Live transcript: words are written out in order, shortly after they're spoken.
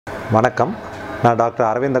வணக்கம். நான் டாக்டர்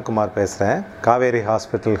அரவிந்தகுமார் பேசுகிறேன். Kaveri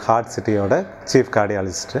hospital heart சிட்டியோட chief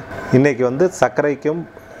cardiologist. இன்றைக்கி சர்க்கரைக்கும்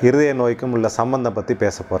இருதய நோய்க்கும் உள்ள சம்பந்தம் பற்றி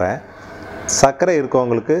பேச போகிறேன். சர்க்கரை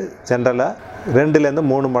இருக்கவங்களுக்கு ஜென்ரலாக 2லேருந்து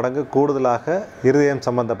 3 மடங்கு கூடுதலாக இருதயம்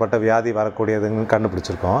சம்மந்தப்பட்ட வியாதி வரக்கூடியதுன்னு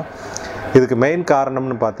கண்டுபிடிச்சிருக்கோம். இதுக்கு மெயின்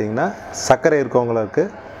காரணம்னு பார்த்திங்கன்னா, சர்க்கரை இருக்கவங்களுக்கு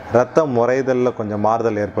ரத்தம் உறைதலில் கொஞ்சம்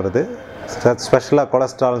மாறுதல் ஏற்படுது. ஸ்பெஷலாக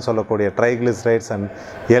கொலஸ்ட்ரால்னு சொல்லக்கூடிய ட்ரைக்ளிசரைட்ஸ் அண்ட்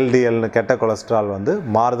எல்டிஎல்னு கெட்ட கொலஸ்ட்ரால்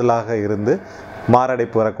மாறுதலாக இருந்து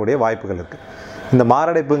மாரடைப்பு வரக்கூடிய வாய்ப்புகள் இருக்குது. இந்த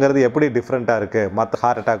மாரடைப்புங்கிறது எப்படி டிஃப்ரெண்ட்டாக இருக்குது மற்ற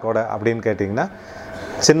ஹார்ட் அட்டாக்கோட அப்படின்னு கேட்டிங்கன்னா,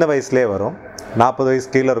 சின்ன வயசுலேயே வரும். 40 வயசு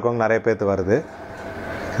கீழே இருக்கவங்க நிறைய பேர்த்து வருது.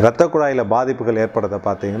 இரத்த குழாயில் பாதிப்புகள் ஏற்படுறத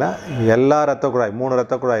பார்த்திங்கன்னா, எல்லா இரத்த குழாய் 3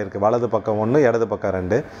 இரத்த குழாய் இருக்குது. வலது பக்கம் 1, இடது பக்கம்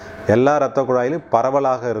 2. எல்லா இரத்த குழாயிலும்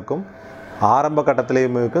பரவலாக இருக்கும். ஆரம்ப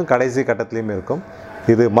கட்டத்திலையும் இருக்கும், கடைசி கட்டத்திலையும் இருக்கும்.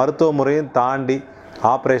 இது மருத்துவ முறையும் தாண்டி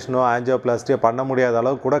ஆப்ரேஷனோ ஆஞ்சியோபிளாஸ்டியோ பண்ண முடியாத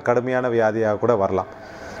அளவு கூட கடுமையான வியாதியாக கூட வரலாம்.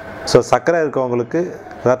 ஸோ சர்க்கரை இருக்கவங்களுக்கு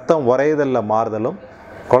ரத்தம் உறைதலில் மாறுதலும்,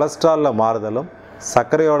 கொலஸ்ட்ராலில் மாறுதலும்,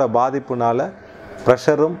 சர்க்கரையோட பாதிப்புனால்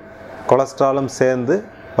ப்ரெஷரும் கொலஸ்ட்ராலும் சேர்ந்து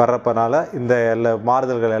வர்றப்பனால இந்த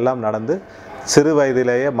மாறுதல்கள் எல்லாம் நடந்து சிறு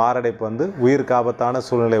வயதிலேயே மாரடைப்பு உயிருக்கு ஆபத்தான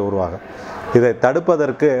சூழ்நிலை உருவாகும். இதை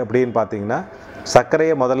தடுப்பதற்கு அப்படின்னு பார்த்திங்கன்னா,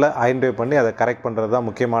 சர்க்கரையை முதல்ல ஐடென்டிஃபை பண்ணி அதை கரெக்ட் பண்ணுறது தான்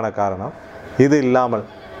முக்கியமான காரணம். இது இல்லாமல்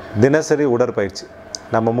தினசரி உடற்பயிற்சி,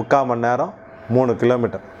 நம்ம 3/4 மணி நேரம் 3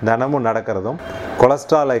 கிலோமீட்டர் தினமும் நடக்கிறதும்,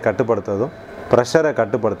 கொலஸ்ட்ராலை கட்டுப்படுத்துறதும், ப்ரெஷரை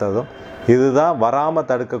கட்டுப்படுத்துறதும், இதுதான் வராமல்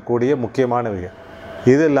தடுக்கக்கூடிய முக்கியமான விஷயம்.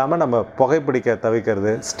 இது இல்லாமல் நம்ம புகைப்பிடிக்க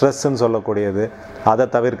தவிர்க்கிறது, ஸ்ட்ரெஸ்ஸுன்னு சொல்லக்கூடியது அதை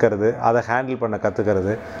தவிர்க்கிறது, அதை ஹேண்டில் பண்ண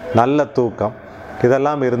கற்றுக்கிறது, நல்ல தூக்கம்,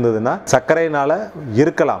 இதெல்லாம் இருந்ததுன்னா சர்க்கரையினால்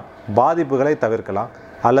இருக்கலாம் பாதிப்புகளை தவிர்க்கலாம்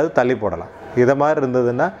அல்லது தள்ளி போடலாம். இதை மாதிரி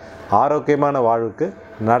இருந்ததுன்னா ஆரோக்கியமான வாழ்வுக்கு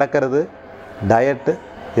நடக்கிறது, டயட்டு,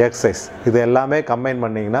 எக்ஸசைஸ் இது எல்லாமே கம்பைன்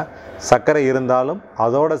பண்ணிங்கன்னா சர்க்கரை இருந்தாலும்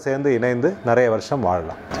அதோடு சேர்ந்து இணைந்து நிறைய வருஷம்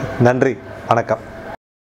வாழலாம். நன்றி, வணக்கம்.